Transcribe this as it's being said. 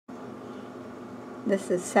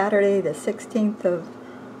This is Saturday the 16th of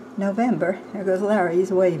November. There goes Larry,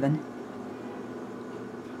 he's waving.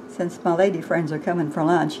 Since my lady friends are coming for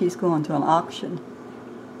lunch, he's going to an auction.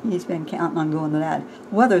 He's been counting on going to that.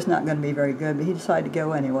 The weather's not going to be very good, but he decided to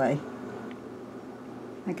go anyway.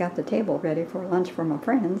 I got the table ready for lunch for my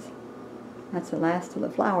friends. That's the last of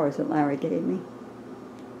the flowers that Larry gave me.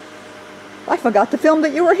 I forgot to film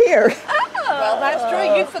that you were here. Well, that's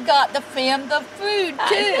true. You forgot to film the food,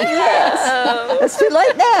 too. Yes. It's too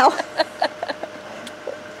late now.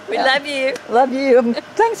 We love you. Love you.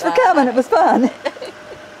 Thanks for coming. It was fun.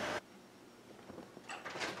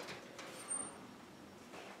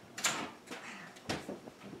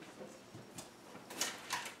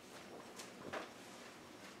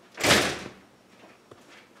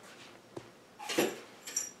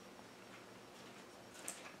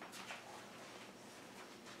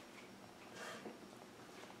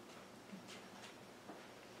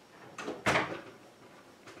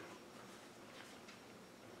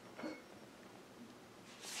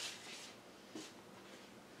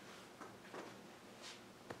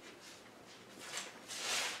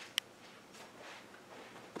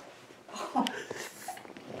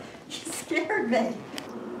 You scared me.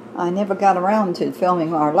 I never got around to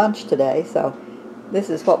filming our lunch today, so this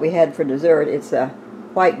is what we had for dessert. It's a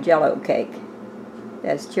white Jell-O cake.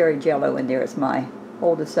 There's cherry Jell-O in there. It's my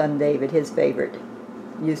oldest son David, his favorite.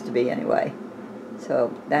 Used to be anyway.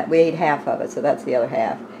 So that we ate half of it, so that's the other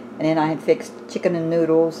half. And then I had fixed chicken and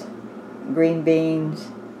noodles, green beans,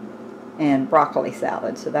 and broccoli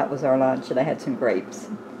salad. So that was our lunch, and I had some grapes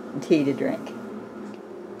and tea to drink.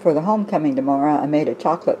 For the homecoming tomorrow, I made a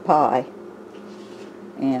chocolate pie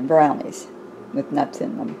and brownies with nuts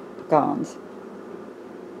in them, pecans.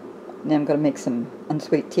 And then I'm going to make some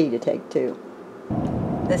unsweet tea to take too.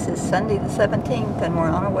 This is Sunday the 17th, and we're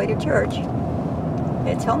on our way to church.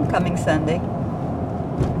 It's homecoming Sunday.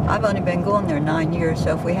 I've only been going there 9 years,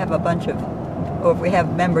 so if we have a bunch of, or if we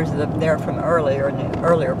have members that are there from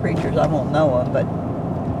earlier preachers, I won't know them, but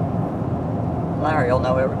Larry will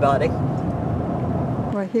know everybody.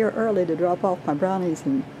 We're here early to drop off my brownies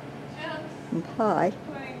and pie.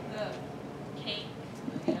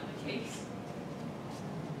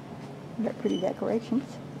 Got pretty decorations.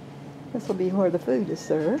 This will be where the food is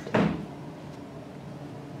served.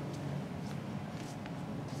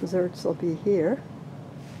 Desserts will be here.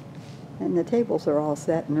 And the tables are all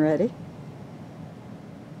set and ready.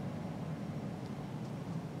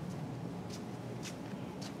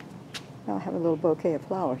 I'll have a little bouquet of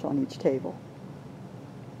flowers on each table.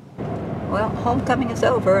 Well, homecoming is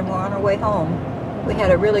over and we're on our way home. We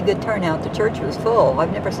had a really good turnout. The church was full.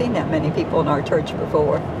 I've never seen that many people in our church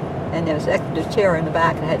before. And there was an extra chair in the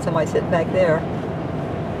back, and I had somebody sitting back there.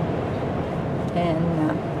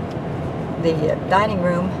 And the dining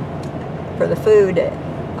room for the food,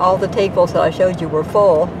 all the tables that I showed you were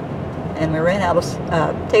full, and we ran out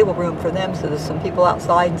of table room for them, so there's some people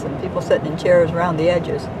outside and some people sitting in chairs around the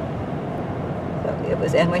edges. So it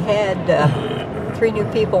was, and we had 3 new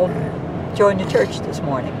people join the church this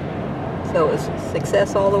morning. So it was a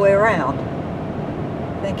success all the way around.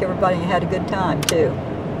 I think everybody had a good time too.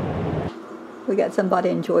 We got somebody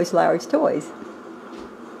enjoys Larry's toys.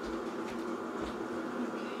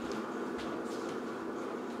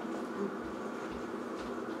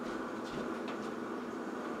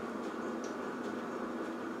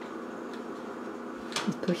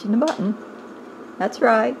 He's pushing the button. That's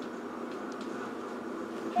right.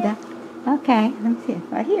 Okay, let me see.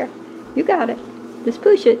 Right here. You got it. Just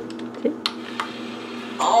push it. See?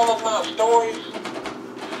 All of my stories,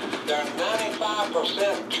 they're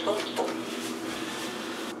 95% truthful.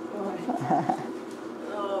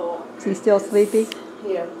 Oh. Is he still sleepy?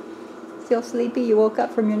 Yeah. Still sleepy? You woke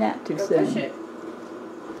up from your nap too soon. Push it.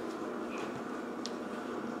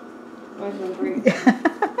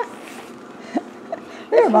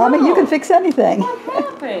 There, Mommy, you can fix anything. What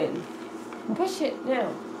happened? Push it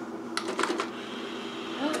now.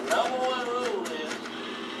 Number 1 rule is,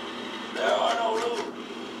 there are no rules.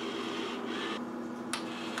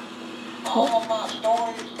 All of my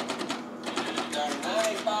stories, they're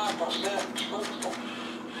 95% truthful.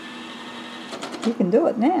 You can do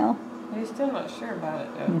it now. He's still not sure about it,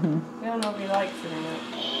 though. Mm-hmm. I don't know if he likes it or not.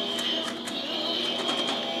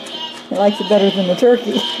 He likes it better than the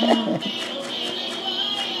turkey.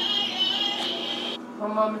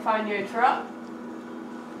 Want Mom to find you a truck?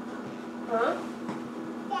 Huh?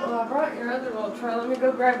 Well, I brought your other little truck. Let me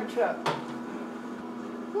go grab a truck.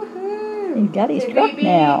 Woohoo! He's got his Say truck beep, beep.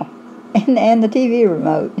 now. And the TV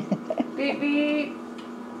remote. Beep, beep.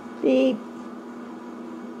 Beep.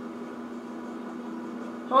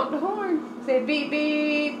 Honk the horn. Say beep,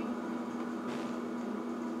 beep.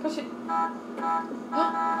 Push it.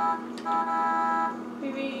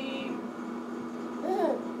 Baby.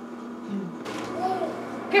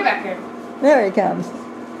 Get back here. There he comes.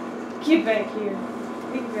 Get back here.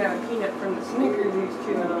 We can grab a peanut from the Snickers he's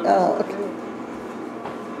chewing on. Oh, okay.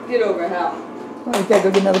 Get over, Hal. Oh, we gotta go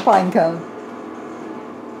get another pine cone.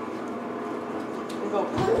 Go.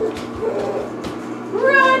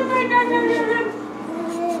 Run, run, run, run, run, run.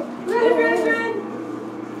 Run, run, run.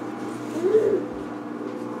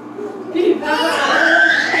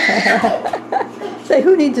 Say,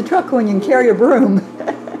 who needs a truck when you can carry a broom?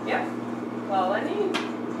 Yep. All I need.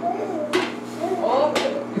 Oh.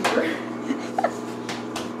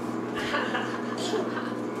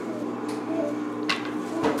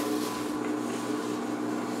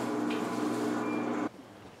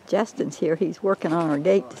 Justin's here. He's working on our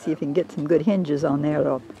gate to see if he can get some good hinges on there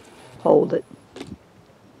that'll hold it.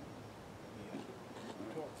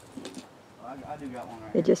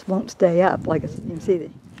 It just won't stay up. Like you can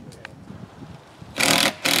see,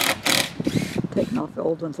 taking off the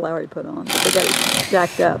old ones Larry put on. But they got it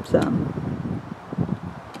jacked up some.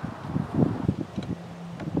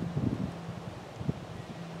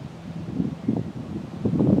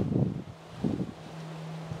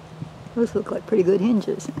 Those look like pretty good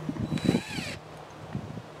hinges.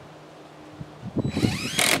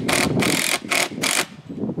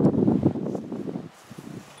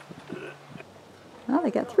 Well,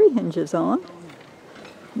 they got 3 hinges on.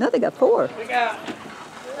 No, they got 4.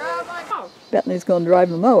 Bentley's going to drive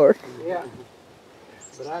the mower. Yeah.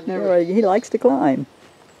 But I never. He likes to climb.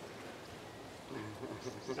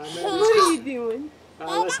 What are you doing?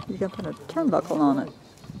 You got to put a turnbuckle on it.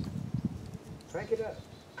 Crank it up.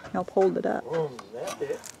 Help hold it up. Boom, that's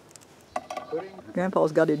it.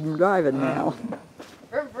 Grandpa's got him driving now.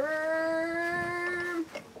 Vroom, vroom.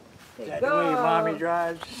 Is that the way Mommy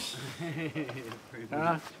drives?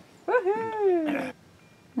 Huh? Woohoo!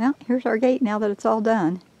 Well, here's our gate now that it's all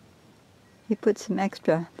done. He put some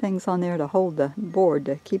extra things on there to hold the board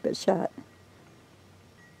to keep it shut.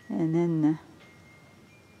 And then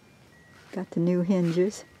got the new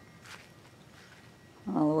hinges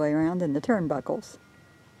all the way around and the turnbuckles.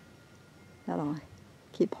 That'll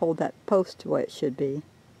hold that post the way it should be.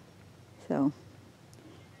 So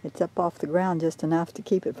it's up off the ground just enough to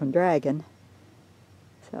keep it from dragging.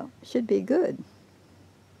 So it should be good.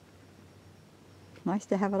 Nice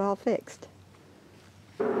to have it all fixed.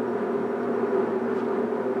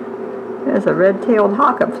 There's a red-tailed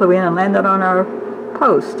hawk that flew in and landed on our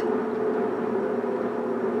post.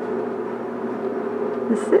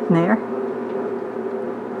 Just sitting there.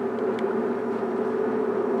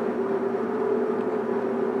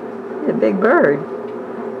 A big bird.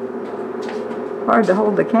 Hard to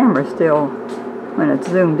hold the camera still when it's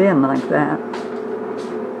zoomed in like that.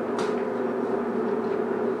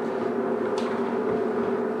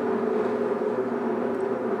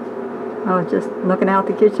 I was just looking out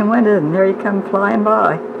the kitchen window and there he come flying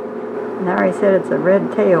by. Larry said it's a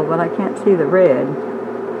red tail, but I can't see the red.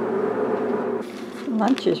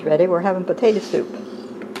 Lunch is ready. We're having potato soup.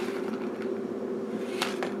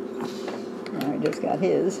 Larry just got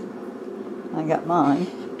his. I got mine.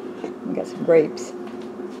 We got some grapes.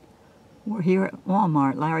 We're here at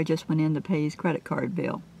Walmart. Larry just went in to pay his credit card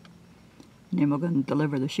bill. And then we're going to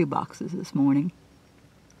deliver the shoe boxes this morning.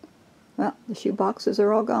 Well, the shoe boxes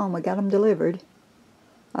are all gone. We got them delivered.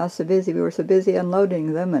 I was so busy. We were so busy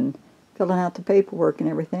unloading them and filling out the paperwork and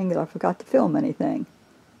everything that I forgot to film anything.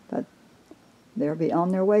 But they'll be on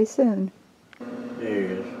their way soon.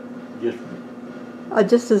 There he is.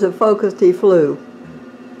 Just as it focused, he flew.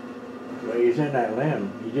 Well, he's in that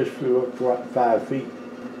limb. He just flew up 5 feet.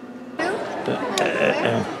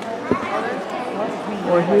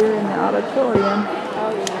 We're here in the auditorium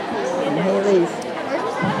in Hailey's.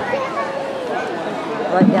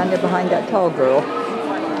 Right down there behind that tall girl.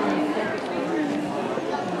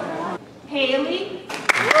 Hailey.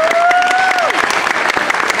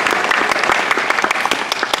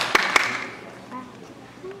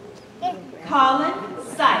 Colin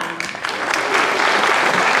Sight.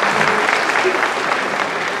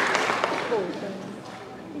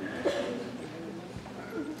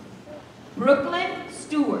 Brooklyn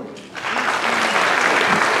Stewart.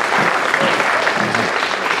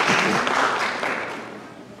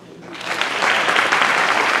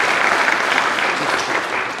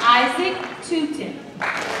 Isaac Tootin.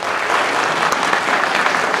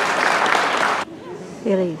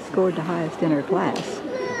 Hailey scored the highest in her class.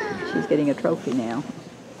 She's getting a trophy now.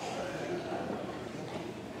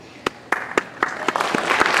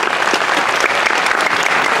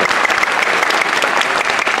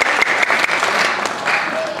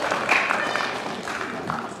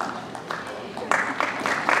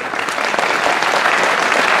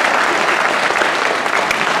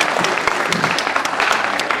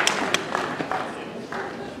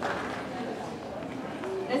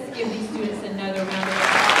 give these students another round of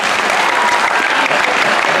applause.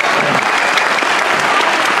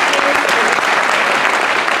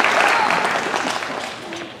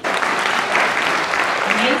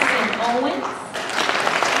 Mason Owens.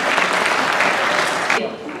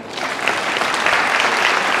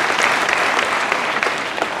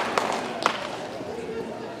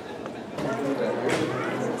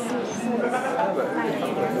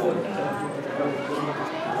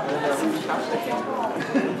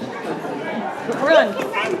 Run!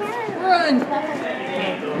 Run!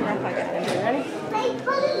 Ready?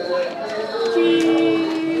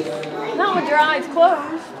 Cheese! Not with your eyes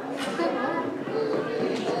closed.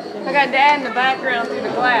 I got Dad in the background through the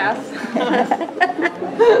glass.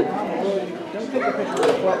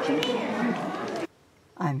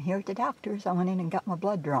 I'm here at the doctor's. I went in and got my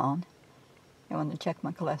blood drawn. I wanted to check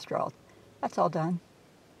my cholesterol. That's all done.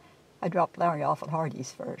 I dropped Larry off at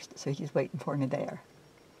Hardee's first, so he's waiting for me there.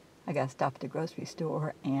 I got to stop at the grocery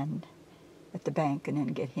store and at the bank and then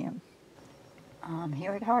get him. I'm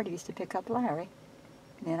here at Hardee's to pick up Larry.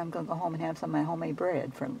 And then I'm going to go home and have some of my homemade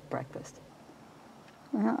bread for breakfast.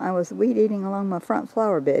 Well, I was weed eating along my front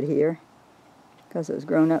flower bed here because it was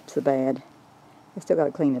grown up so bad. I still got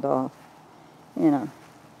to clean it off. You know,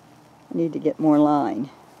 I need to get more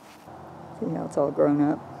line. See how it's all grown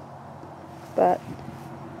up. But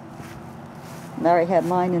Larry had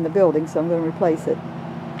line in the building, so I'm going to replace it.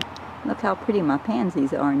 Look how pretty my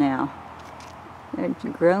pansies are now. They're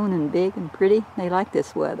grown and big and pretty. They like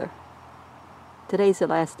this weather. Today's the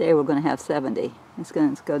last day we're going to have 70. It's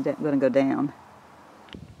going to go down.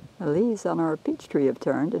 The leaves on our peach tree have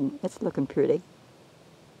turned and it's looking pretty.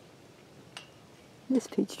 This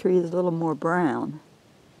peach tree is a little more brown.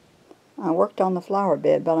 I worked on the flower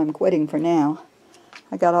bed, but I'm quitting for now.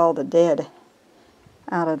 I got all the dead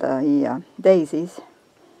out of the daisies,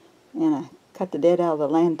 and I cut the dead out of the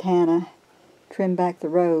lantana, trimmed back the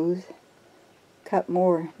rose, cut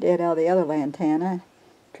more dead out of the other lantana,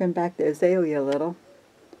 trimmed back the azalea a little,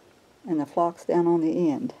 and the phlox down on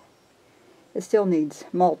the end. It still needs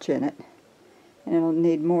mulch in it, and it'll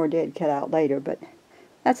need more dead cut out later, but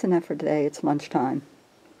that's enough for today. It's lunchtime.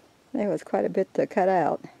 There was quite a bit to cut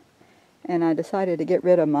out, and I decided to get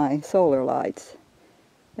rid of my solar lights.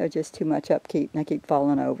 They're just too much upkeep, and they keep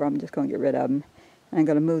falling over. I'm just going to get rid of them. And I'm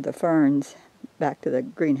going to move the ferns back to the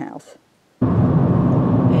greenhouse.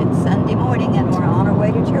 It's Sunday morning, and we're on our way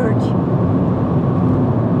to church.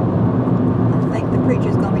 I think the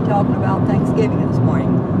preacher's going to be talking about Thanksgiving this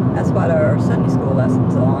morning. That's what our Sunday school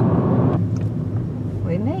lesson's on.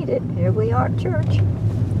 We made it. Here we are at church.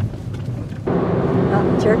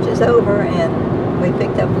 Well, church is over, and we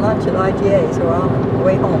picked up lunch at IGA, so we're on the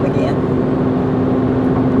way home again.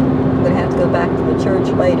 I'm going to have to go back to the church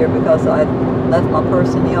later because I left my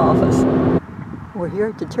purse in the office. We're here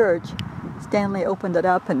at the church. Stanley opened it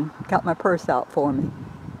up and got my purse out for me.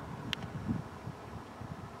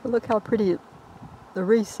 But look how pretty the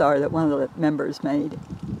wreaths are that one of the members made.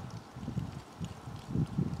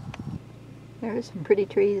 There's some pretty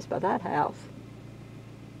trees by that house.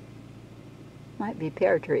 Might be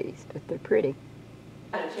pear trees, but they're pretty.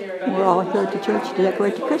 We're all here at the church to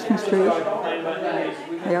decorate the Christmas tree.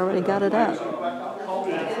 They already got it up.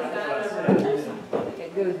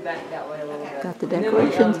 It goes back that way a little bit. Got the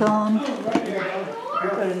decorations on. Put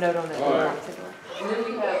a note on that.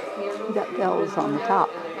 Got bells on the top.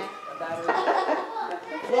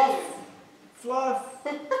 Fluff.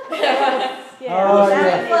 Oh,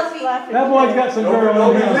 yeah. That boy's got some girl Don't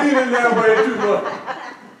on be him. leaning that way too much.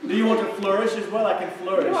 Do you want to flourish as well? I can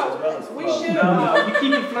flourish as well as We fluff. should. No, you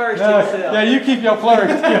keep your flourish to No, yourself. yeah, you keep your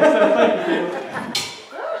flourish to yourself. Thank you.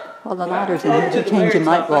 Well, the lighters in here to changing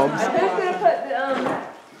light bulbs. Who's gonna put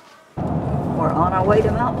the We're on our way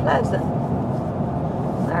to Mount Pleasant.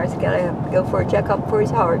 Larry's got to go for a checkup for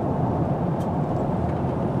his heart.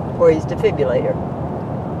 For his defibrillator.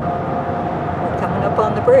 We're coming up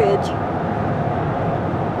on the bridge.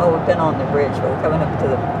 Well, we've been on the bridge, but we're coming up to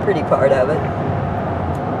the pretty part of it.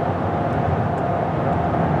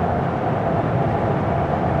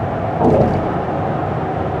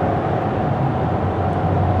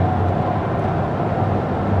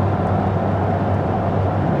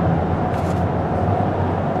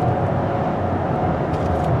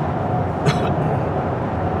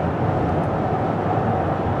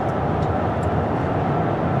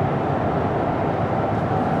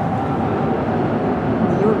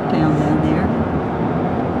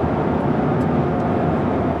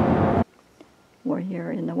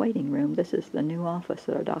 This is the new office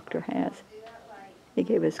that our doctor has. He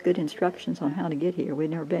gave us good instructions on how to get here.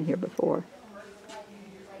 We'd never been here before.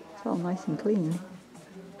 It's all nice and clean.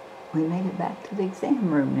 We made it back to the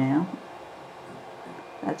exam room now.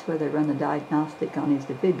 That's where they run the diagnostic on his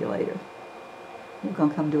defibrillator. They're going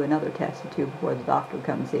to come do another test or two before the doctor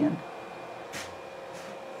comes in.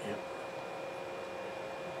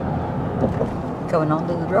 Going on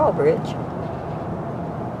to the drawbridge.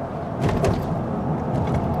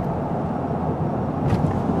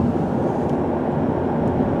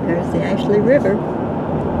 There's the Ashley River.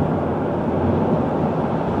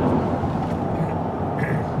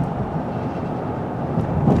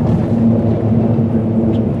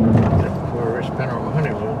 Where we spent our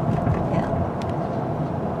honeymoon.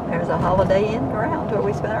 Yeah. There's a Holiday Inn around where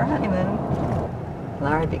we spent our honeymoon.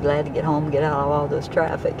 Larry'd be glad to get home and get out of all this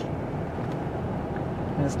traffic.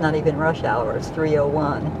 And it's not even rush hour, it's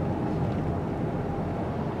 3:01.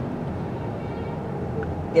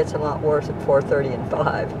 Gets a lot worse at 4:30 and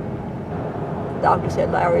 5. The doctor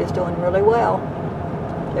said Larry is doing really well.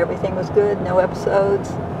 Everything was good, no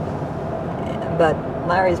episodes. But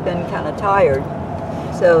Larry's been kind of tired,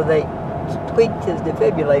 so they tweaked his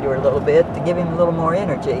defibrillator a little bit to give him a little more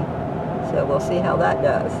energy. So we'll see how that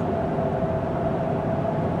does.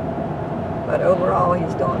 But overall,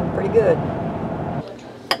 he's doing pretty good.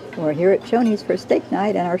 We're here at Shoney's for steak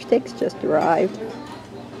night, and our steaks just arrived.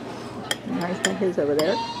 Larry's got his over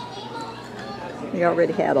there. We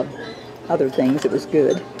already had other things. It was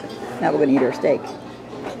good. Now we're going to eat our steak.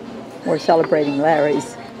 We're celebrating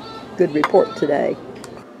Larry's good report today.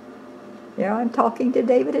 Yeah, I'm talking to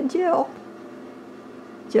David and Jill.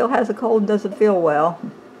 Jill has a cold and doesn't feel well.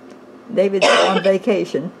 David's on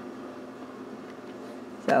vacation.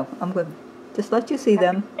 So I'm going to just let you see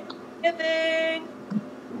them.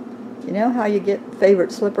 You know how you get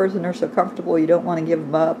favorite slippers and they're so comfortable you don't want to give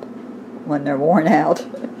them up when they're worn out,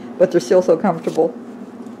 but they're still so comfortable?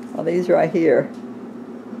 Well, these right here,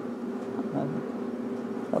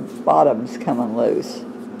 the bottom's coming loose.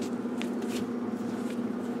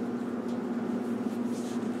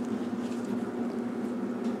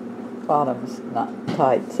 Bottom's not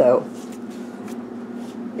tight, so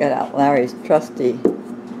got out Larry's trusty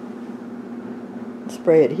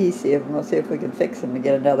spray adhesive, and we'll see if we can fix them to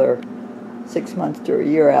get another 6 months to a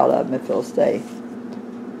year out of them if they'll stay,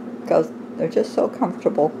 because they're just so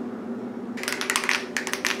comfortable.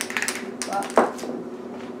 Well,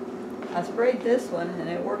 I sprayed this one and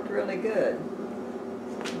it worked really good.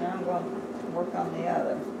 Now I'm going to work on the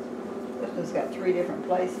other. This one's got 3 different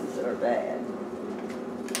places that are bad.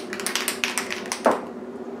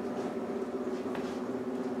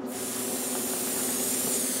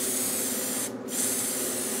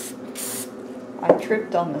 I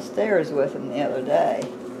tripped on the stairs with them the other day,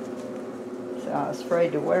 so I was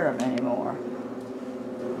afraid to wear them anymore.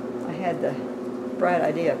 I had the bright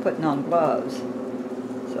idea of putting on gloves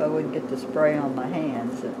so I wouldn't get the spray on my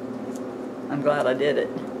hands, and I'm glad I did it.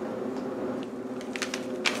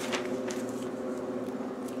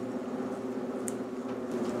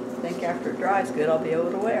 I think after it dries good, I'll be able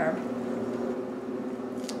to wear them.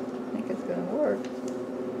 I think it's going to work.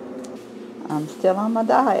 I'm still on my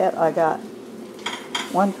diet. I got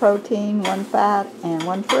 1 protein, 1 fat, and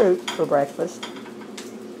 1 fruit for breakfast.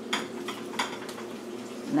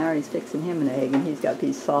 Now he's fixing him an egg, and he's got a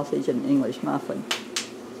piece of sausage and an English muffin.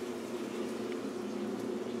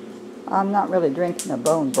 I'm not really drinking a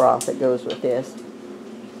bone broth that goes with this,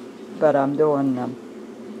 but I'm doing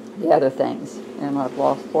the other things, and I've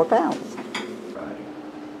lost 4 pounds.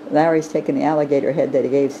 Larry's taking the alligator head that he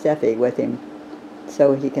gave Steffi with him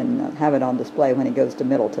so he can have it on display when he goes to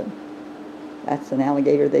Middleton. That's an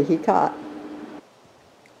alligator that he caught.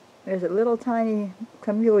 There's a little tiny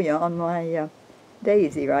camellia on my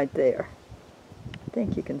daisy right there. I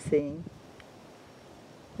think you can see him.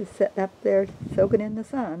 He's sitting up there soaking in the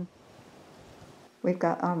sun. We've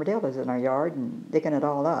got armadillos in our yard and digging it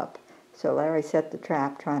all up. So Larry set the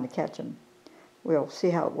trap trying to catch them. We'll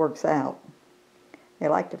see how it works out. They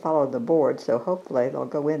like to follow the board, so hopefully they'll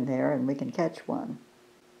go in there and we can catch one.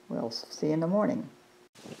 We'll see in the morning.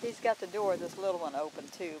 He's got the door, this little one, open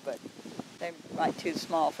too, but they're right too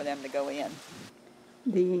small for them to go in.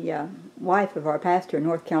 The wife of our pastor in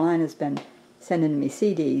North Carolina has been sending me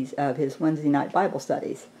CDs of his Wednesday night Bible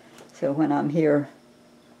studies. So when I'm here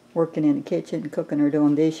working in the kitchen, cooking or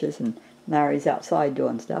doing dishes, and Larry's outside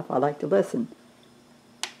doing stuff, I like to listen.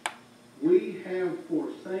 We have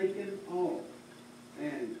forsaken all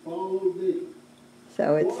and followed thee.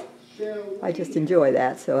 So What shall we I just enjoy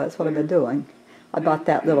that, so that's what I've been doing. I bought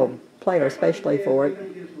that little player especially for it.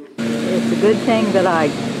 It's a good thing that I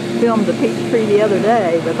filmed the peach tree the other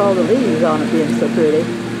day with all the leaves on it being so pretty,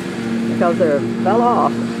 because they fell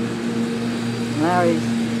off. Larry's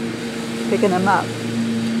picking them up.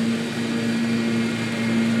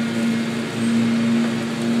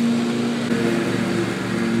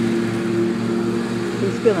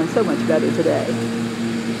 feeling so much better today.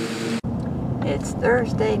 It's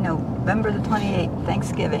Thursday, November the 28th,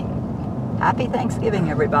 Thanksgiving. Happy Thanksgiving,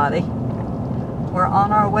 everybody. We're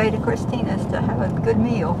on our way to Christina's to have a good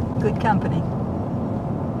meal, good company.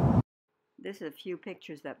 This is a few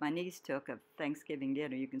pictures that my niece took of Thanksgiving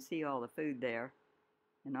dinner. You can see all the food there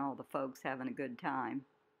and all the folks having a good time.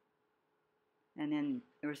 And then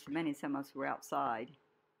there were some of us were outside.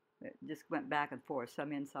 It just went back and forth,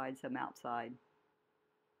 some inside, some outside.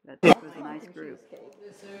 But it was a nice group.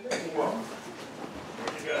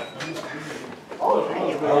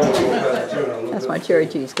 That's my cherry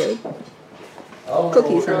cheesecake.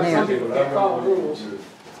 Cookies in there.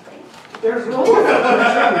 There's no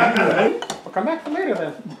Well, come back for later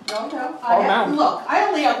then. No. Look, I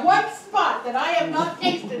only have one spot that I have not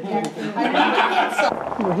tasted yet. I need to get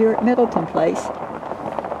some. We're here at Middleton Place,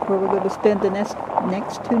 where we're going to spend the next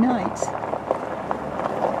 2 nights.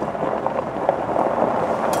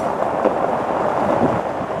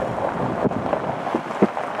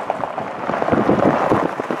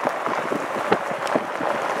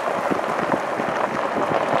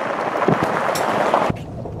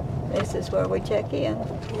 This is where we check in.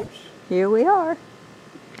 Here we are.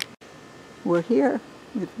 We're here.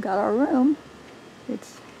 We've got our room.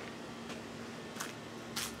 It's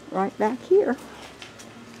right back here.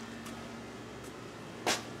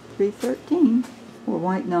 313. We're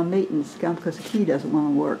waiting on Meaton's to come because the key doesn't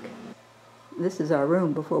want to work. This is our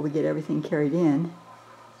room before we get everything carried in.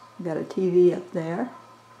 We've got a TV up there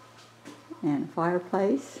and a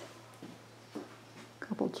fireplace, a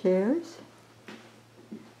couple chairs,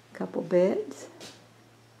 a couple beds,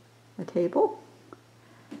 a table.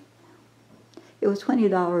 It was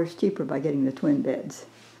 $20 cheaper by getting the twin beds.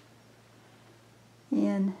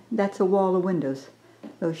 And that's a wall of windows.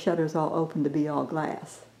 Those shutters all open to be all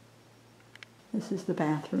glass. This is the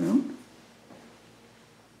bathroom.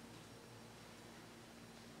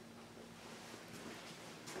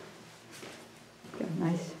 Got a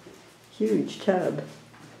nice huge tub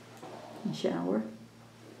and shower.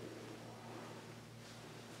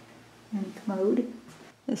 And commode.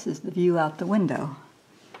 This is the view out the window.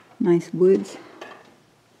 Nice woods,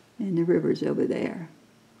 and the river's over there.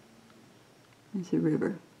 There's a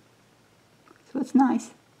river. So it's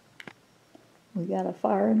nice. We got a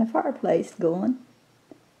fire in the fireplace going.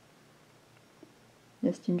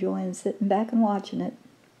 Just enjoying sitting back and watching it.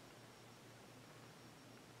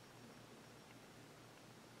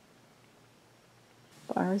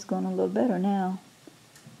 Fire's going a little better now.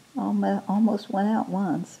 Almost went out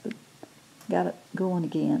once, but got it going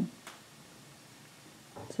again.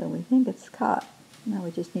 So we think it's caught. Now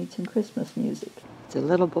we just need some Christmas music. It's a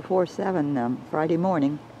little before 7 Friday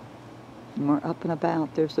morning. And we're up and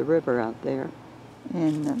about. There's the river out there.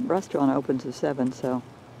 And the restaurant opens at 7, so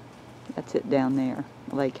that's it down there,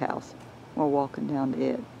 the lake house. We're walking down to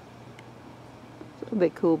it. It's a little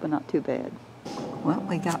bit cool, but not too bad. Well,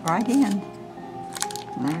 we got right in.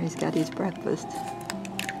 Larry's got his breakfast.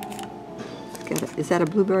 Is that a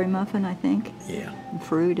blueberry muffin, I think? Yeah. And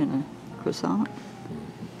fruit and a croissant.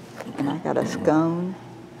 And I got a scone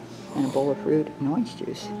and a bowl of fruit and orange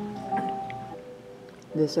juice.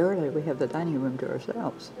 This early, we have the dining room to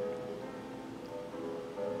ourselves.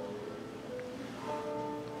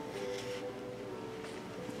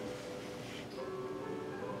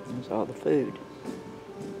 There's all the food.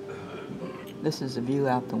 This is a view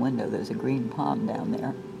out the window. There's a green pond down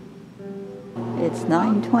there. It's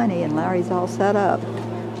 9:20 and Larry's all set up.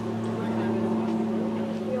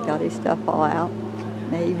 Got his stuff all out.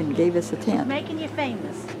 They even gave us a tent. Making you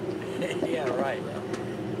famous. Yeah, right.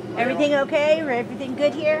 Everything okay? Everything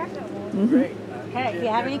good here? Mm-hmm. Great. Okay, if you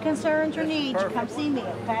have any concerns or needs, you come see me,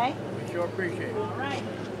 okay? We sure appreciate it. All right.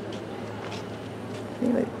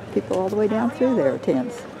 Anyway, people all the way down through there are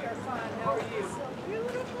tents.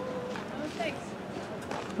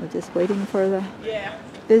 We're just waiting for the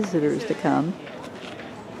visitors to come.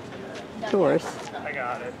 Tourists. I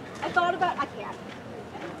got it. I thought about I can't.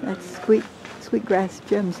 That's Sweetgrass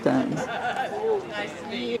gemstones.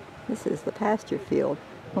 This is the pasture field.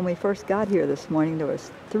 When we first got here this morning, there was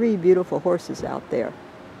 3 beautiful horses out there.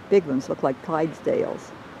 Big ones looked like Clydesdales.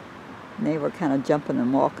 And they were kind of jumping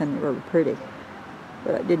and walking. They were pretty.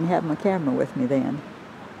 But I didn't have my camera with me then.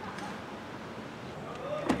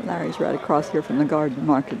 Larry's right across here from the garden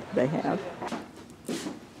market that they have.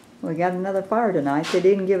 We got another fire tonight. They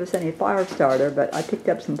didn't give us any fire starter, but I picked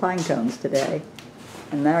up some pine cones today.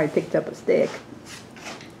 And Larry picked up a stick.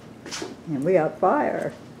 And we got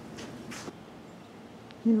fire.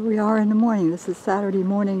 Here we are in the morning. This is Saturday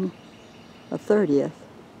morning, the 30th.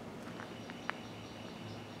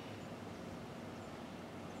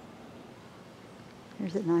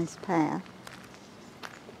 There's a nice path.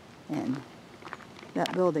 And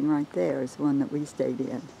that building right there is the one that we stayed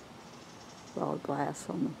in. It's all glass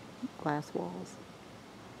on the glass walls.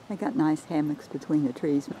 They got nice hammocks between the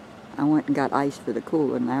trees. I went and got ice for the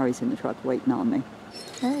cooler, and Larry's in the truck waiting on me.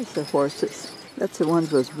 There's the horses. That's the ones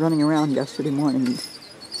that was running around yesterday morning.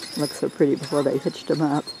 Looked so pretty before they hitched them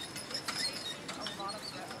up.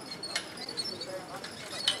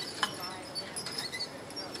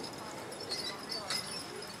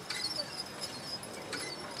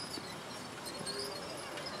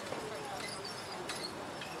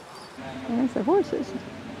 There's the horses,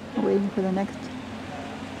 waiting for the next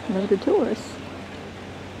load of tourists.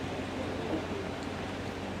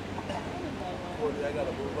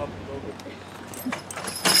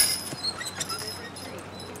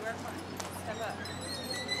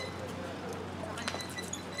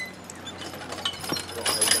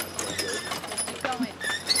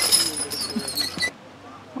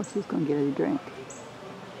 Well, she's going to get a drink.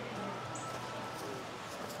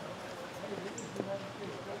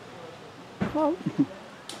 Whoa.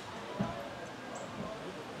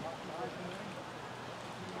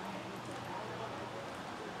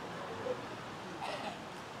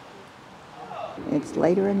 It's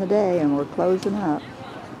later in the day and we're closing up.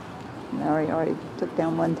 Larry already took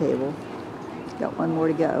down one table. He's got one more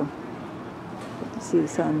to go. You see the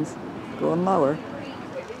sun's going lower.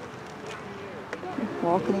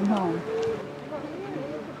 Walking him home.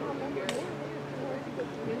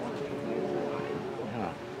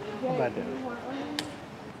 How about that?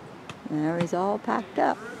 There he's all packed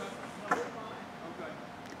up.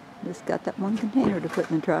 Just got that one container to put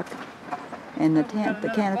in the truck. And the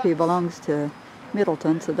canopy belongs to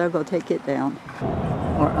Middleton, so they'll go take it down.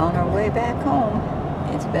 We're on our way back home.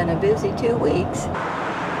 It's been a busy 2 weeks.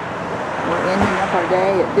 We're ending up our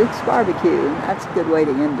day at Duke's Barbecue. That's a good way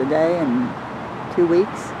to end the day in 2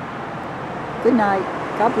 weeks. Good night.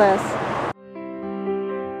 God bless.